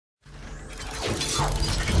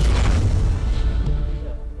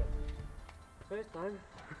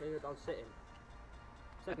hear it on sitting.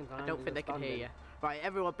 Second time. I don't think they can hear you. Right,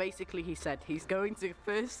 everyone, basically he said he's going to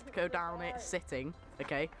first go down it sitting,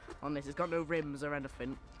 okay, on this. It's got no rims or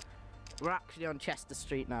anything. We're actually on Chester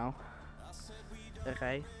Street now.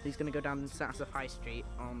 Okay, he's going to go down Asaph High Street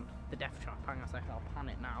on the death trap. Hang on a second, I'll pan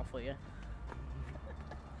it now for you.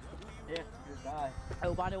 Yeah, good guy.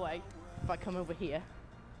 Oh, by the way, if I come over here,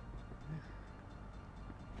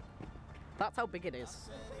 that's how big it is.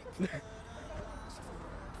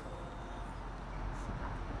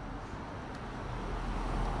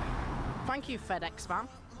 Thank you, FedEx man.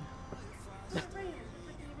 It's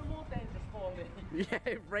even more dangerous for me. Yeah,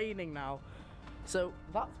 it's raining now. So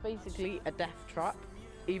that's basically a death trap,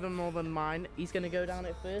 even more than mine. He's going to go down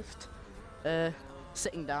it first,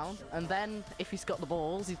 sitting down, and then if he's got the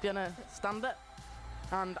balls, he's going to stand up.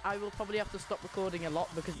 And I will probably have to stop recording a lot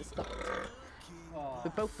because it stopped. Oh. We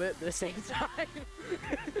both burped at the same time.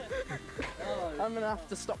 Oh. I'm going to have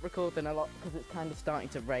to stop recording a lot because it's kind of starting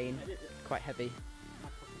to rain. Quite heavy.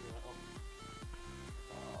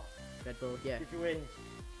 Red Bull, yeah. If you win.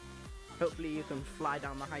 Hopefully you can fly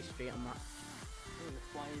down the high street on that.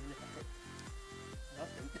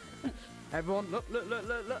 Nothing. Everyone, look, look, look,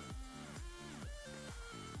 look, look.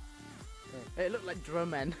 Okay. It looked like drum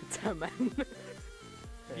men.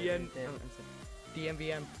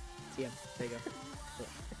 dnvntm. There you go.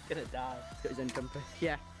 Gonna die. He's got his own jumper.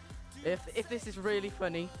 Yeah. If this is really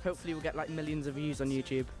funny, hopefully we'll get like millions of views on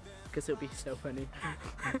YouTube. Because it'll be so funny.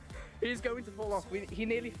 He's going to fall off. He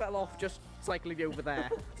nearly fell off just cycling over there.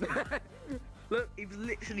 Look, he was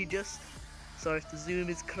literally just... Sorry if the zoom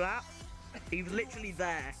is crap. He was literally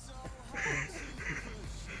there.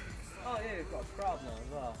 Oh yeah, you've got a crowd now as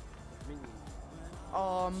well.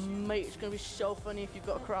 Oh mate, it's going to be so funny if you've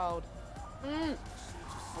got a crowd.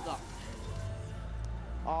 What's up?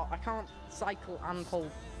 Oh, I can't cycle and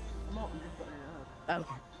hold. I'm not, I'm just putting it out. Oh, I was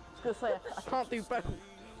going to say, I can't do both.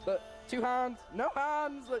 But 2 hands, no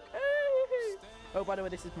hands, look. Hey. Oh, by the way,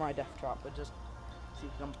 this is my death trap, but just see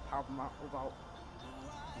if you can pound that without.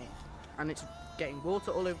 Yeah. And it's getting water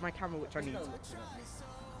all over my camera, which I need.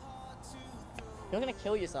 You're gonna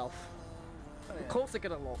kill yourself. Oh, yeah. Of course they're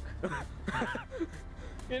gonna look.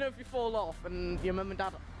 You know, if you fall off and your mum and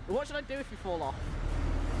dad. What should I do if you fall off?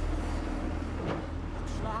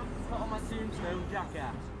 Put on my tombstone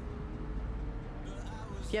jackass.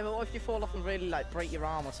 Yeah, but what if you fall off and really like break your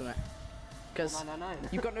arm or something? Because No.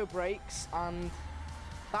 you've got no brakes and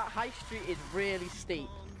that high street is really steep.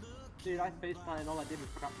 Dude, I face planted, all I did was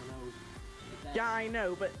crap my nose. Yeah, I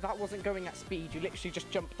know, but that wasn't going at speed. You literally just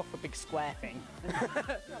jumped off a big square thing. No,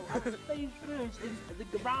 I was face first into the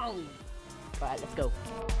ground. Right, let's go.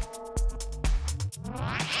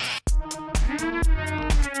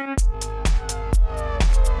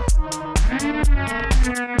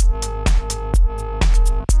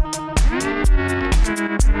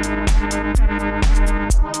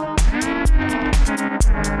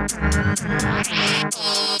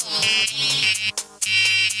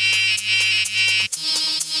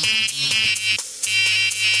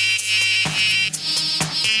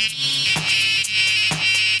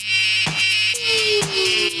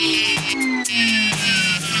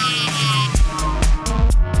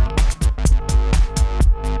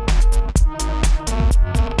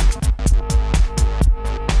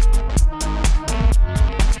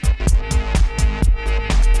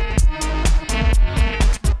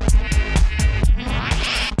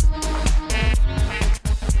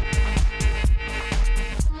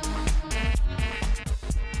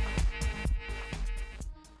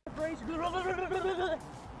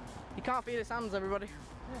 You can't feel his hands, everybody.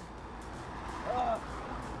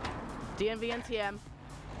 dnvntm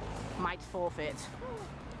might forfeit.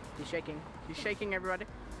 He's shaking. He's shaking, everybody.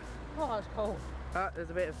 Oh, that's cold. There's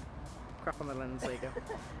a bit of crap on the lens. There you go.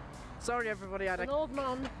 Sorry, everybody. An old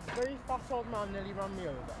man, very fat old man, nearly ran me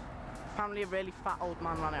over. Apparently, a really fat old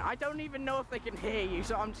man ran it. I don't even know if they can hear you,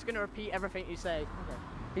 so I'm just going to repeat everything you say. Okay.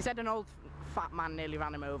 He said an old fat man nearly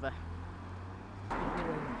ran him over.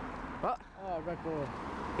 What? Oh, Red Bull.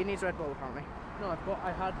 He needs Red Bull, apparently. No,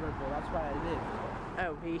 I had Red Bull, that's why I lived.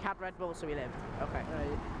 Oh, he had Red Bull, so he lived. Okay.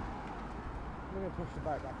 Right. I'm going to push the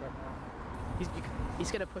bike back up now. He's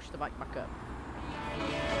going to push the bike back up.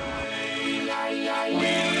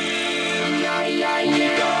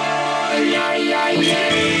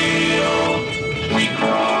 We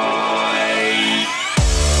cry.